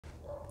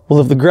Well,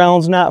 if the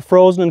ground's not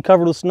frozen and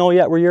covered with snow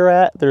yet where you're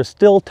at, there's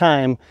still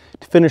time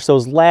to finish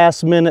those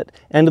last minute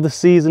end of the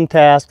season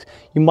tasks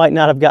you might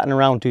not have gotten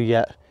around to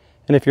yet.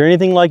 And if you're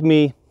anything like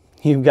me,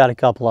 you've got a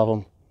couple of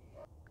them.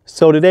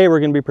 So today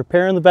we're going to be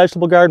preparing the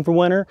vegetable garden for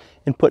winter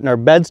and putting our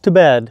beds to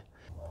bed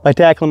by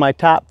tackling my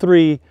top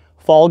 3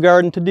 fall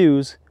garden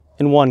to-dos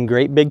and one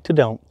great big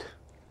to-don't.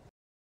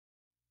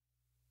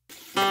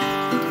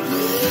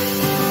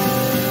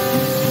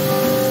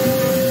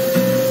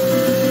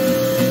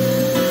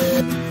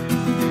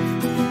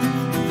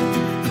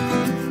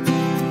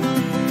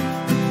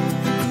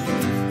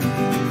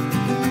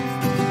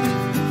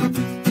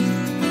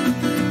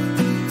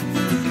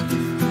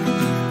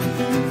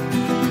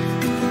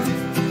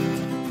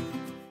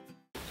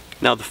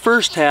 Now the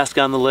first task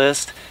on the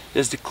list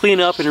is to clean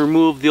up and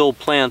remove the old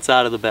plants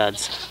out of the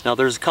beds. Now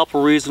there's a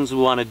couple reasons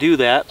we want to do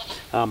that.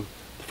 The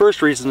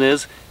first reason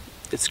is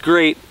it's a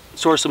great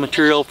source of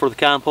material for the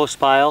compost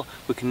pile.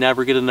 We can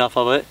never get enough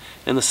of it.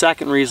 And the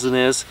second reason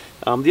is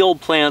the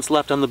old plants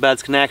left on the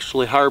beds can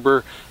actually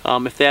harbor,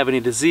 if they have any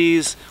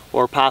disease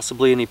or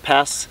possibly any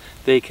pests,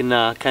 they can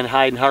kind of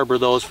hide and harbor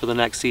those for the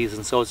next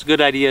season. So it's a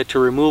good idea to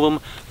remove them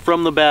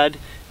from the bed,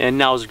 and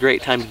now is a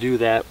great time to do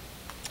that,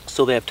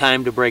 so they have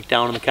time to break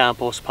down in the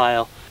compost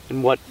pile.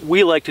 And what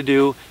we like to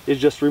do is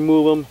just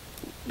remove them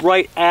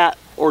right at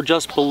or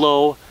just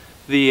below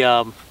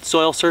the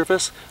soil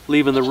surface,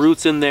 leaving the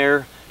roots in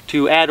there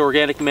to add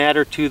organic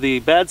matter to the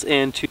beds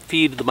and to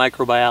feed the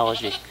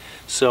microbiology.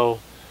 So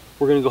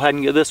we're going to go ahead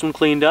and get this one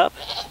cleaned up,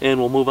 and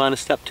we'll move on to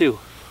step 2.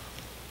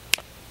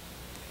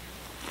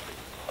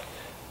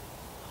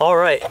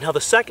 Alright, now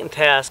the second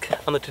task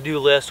on the to-do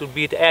list would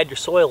be to add your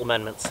soil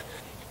amendments.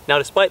 Now,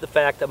 despite the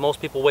fact that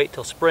most people wait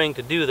till spring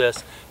to do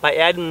this, by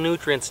adding the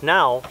nutrients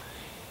now,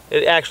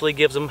 it actually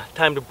gives them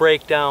time to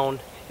break down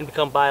and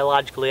become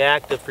biologically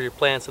active for your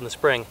plants in the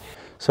spring.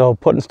 So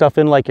putting stuff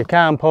in like your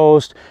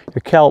compost,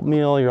 your kelp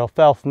meal, your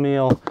alfalfa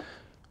meal,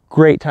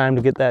 great time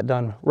to get that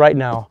done right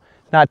now.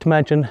 Not to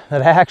mention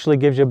that actually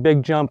gives you a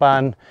big jump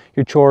on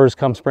your chores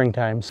come spring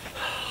times.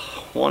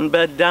 One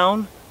bed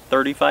down,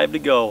 35 to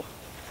go.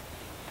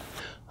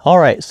 All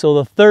right, so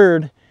the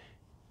third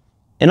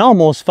and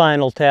almost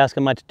final task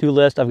on my to-do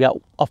list, I've got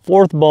a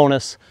 4th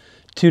bonus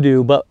to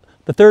do, but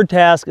the third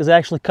task is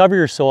actually cover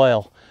your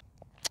soil.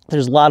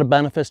 There's a lot of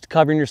benefits to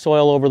covering your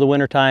soil over the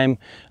winter time,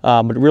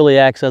 but it really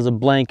acts as a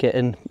blanket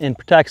and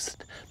protects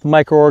the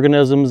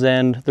microorganisms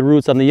and the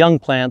roots on the young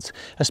plants,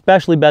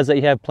 especially beds that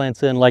you have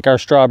plants in, like our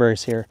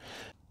strawberries here.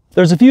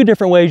 There's a few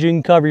different ways you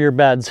can cover your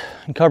beds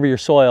and cover your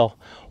soil.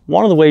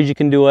 One of the ways you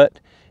can do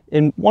it,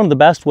 and one of the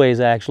best ways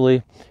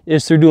actually,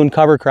 is through doing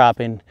cover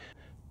cropping.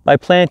 By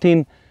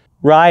planting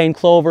rye and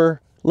clover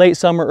late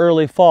summer,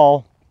 early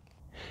fall,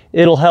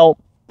 it'll help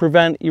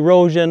prevent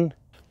erosion,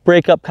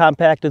 break up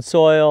compacted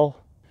soil,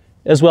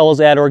 as well as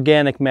add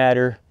organic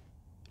matter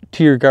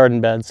to your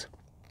garden beds.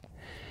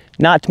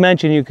 Not to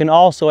mention, you can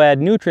also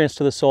add nutrients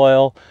to the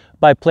soil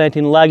by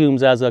planting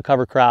legumes as a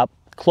cover crop,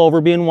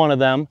 clover being one of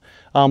them,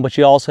 but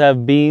you also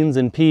have beans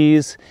and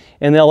peas,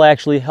 and they'll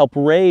actually help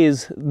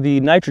raise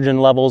the nitrogen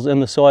levels in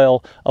the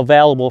soil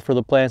available for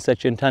the plants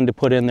that you intend to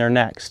put in there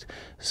next.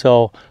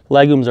 So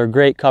legumes are a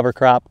great cover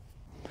crop.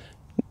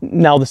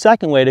 Now the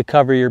second way to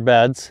cover your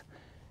beds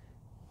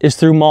is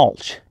through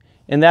mulch,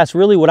 and that's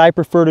really what I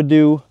prefer to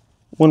do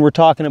when we're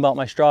talking about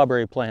my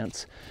strawberry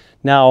plants.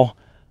 Now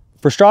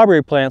for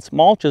strawberry plants,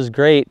 mulch is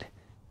great.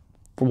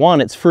 For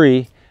one, it's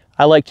free.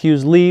 I like to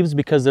use leaves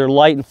because they're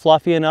light and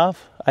fluffy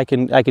enough. I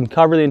can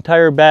cover the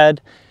entire bed.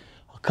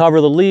 I'll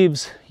cover the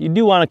leaves. You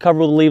do want to cover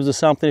the leaves with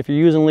something if you're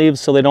using leaves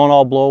so they don't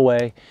all blow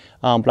away.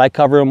 But I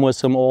cover them with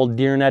some old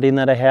deer netting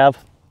that I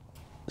have.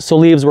 So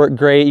leaves work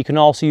great. You can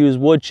also use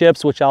wood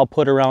chips, which I'll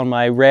put around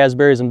my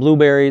raspberries and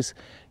blueberries.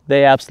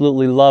 They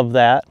absolutely love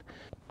that.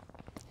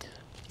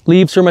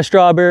 Leaves for my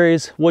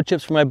strawberries, wood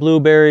chips for my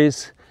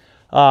blueberries.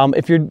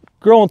 If you're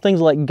growing things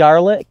like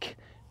garlic,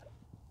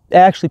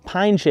 actually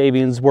pine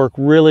shavings work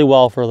really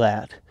well for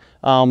that.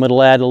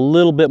 It'll add a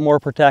little bit more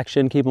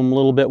protection, keep them a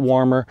little bit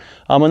warmer.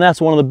 And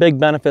that's one of the big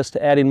benefits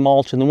to adding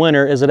mulch in the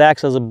winter, is it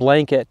acts as a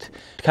blanket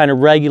to kind of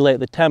regulate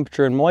the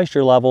temperature and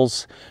moisture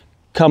levels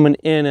coming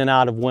in and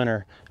out of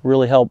winter.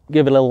 Really help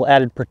give it a little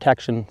added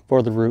protection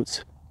for the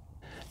roots.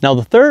 Now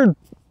the third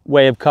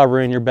way of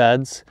covering your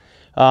beds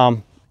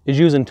is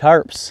using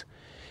tarps.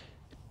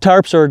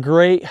 Tarps are a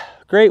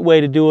great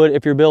way to do it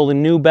if you're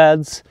building new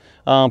beds.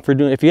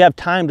 If you have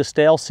time to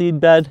stale seed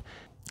bed,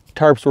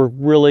 tarps work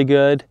really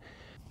good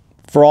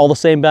for all the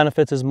same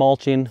benefits as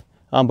mulching,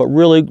 but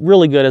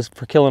really good as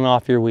for killing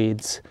off your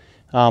weeds.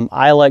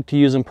 I like to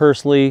use them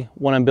personally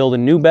when I'm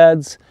building new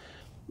beds.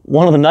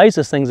 One of the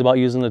nicest things about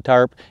using the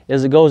tarp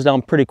is it goes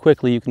down pretty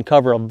quickly. You can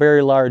cover a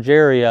very large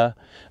area,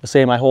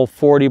 say my whole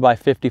 40 by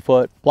 50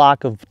 foot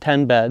block of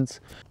 10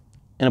 beds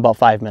in about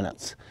 5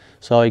 minutes.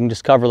 So you can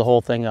just cover the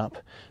whole thing up.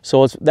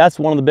 So that's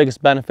one of the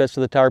biggest benefits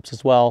to the tarps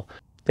as well.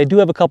 They do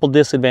have a couple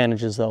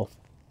disadvantages though.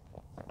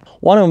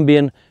 One of them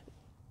being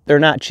they're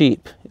not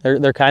cheap.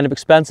 They're kind of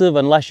expensive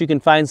unless you can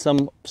find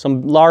some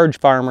large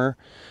farmer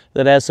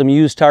that has some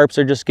used tarps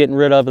they're just getting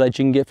rid of that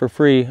you can get for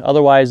free.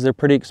 Otherwise, they're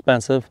pretty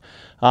expensive.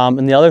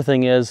 And the other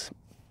thing is,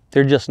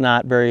 they're just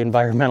not very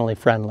environmentally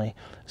friendly.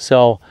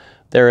 So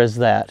there is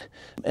that.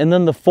 And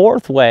then the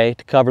fourth way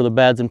to cover the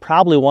beds, and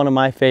probably one of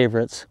my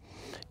favorites,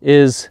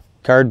 is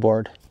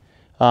cardboard.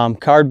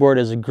 Cardboard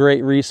is a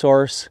great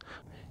resource.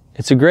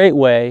 It's a great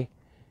way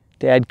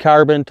to add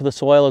carbon to the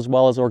soil as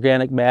well as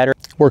organic matter.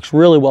 Works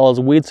really well as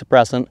a weed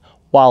suppressant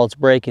while it's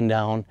breaking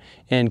down,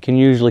 and can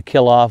usually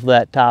kill off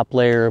that top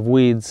layer of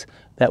weeds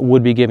that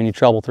would be giving you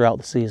trouble throughout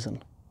the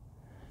season.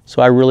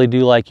 So I really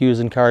do like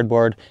using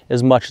cardboard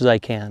as much as I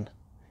can.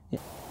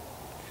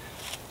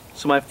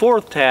 So my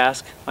fourth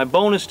task, my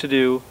bonus to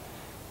do,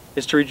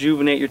 is to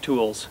rejuvenate your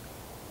tools.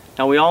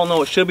 Now we all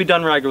know it should be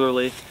done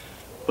regularly,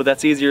 but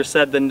that's easier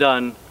said than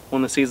done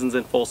when the season's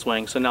in full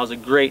swing. So now's a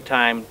great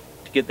time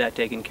to get that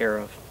taken care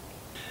of.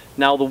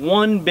 Now the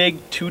one big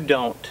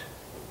don't.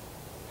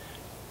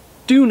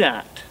 Do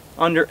not,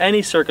 under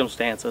any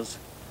circumstances,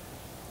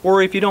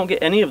 worry if you don't get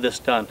any of this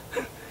done.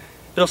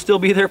 It'll still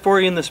be there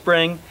for you in the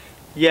spring.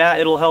 Yeah,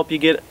 it'll help you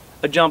get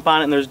a jump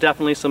on it, and there's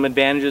definitely some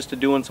advantages to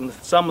doing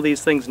some of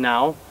these things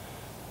now,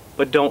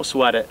 but don't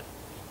sweat it.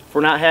 If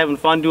we're not having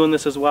fun doing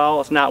this as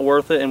well, it's not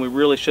worth it, and we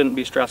really shouldn't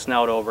be stressing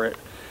out over it.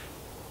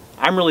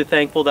 I'm really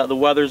thankful that the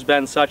weather's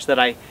been such that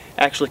I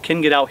actually can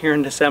get out here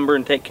in December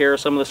and take care of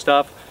some of the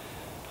stuff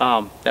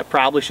that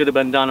probably should have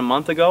been done a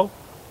month ago.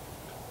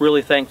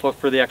 Really thankful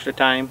for the extra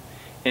time,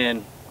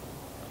 and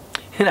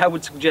I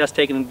would suggest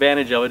taking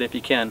advantage of it if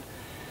you can.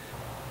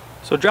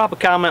 So drop a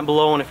comment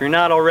below, and if you're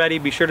not already,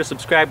 be sure to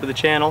subscribe to the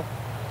channel.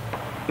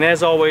 And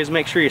as always,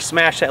 make sure you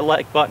smash that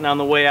like button on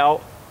the way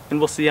out, and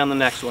we'll see you on the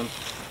next one.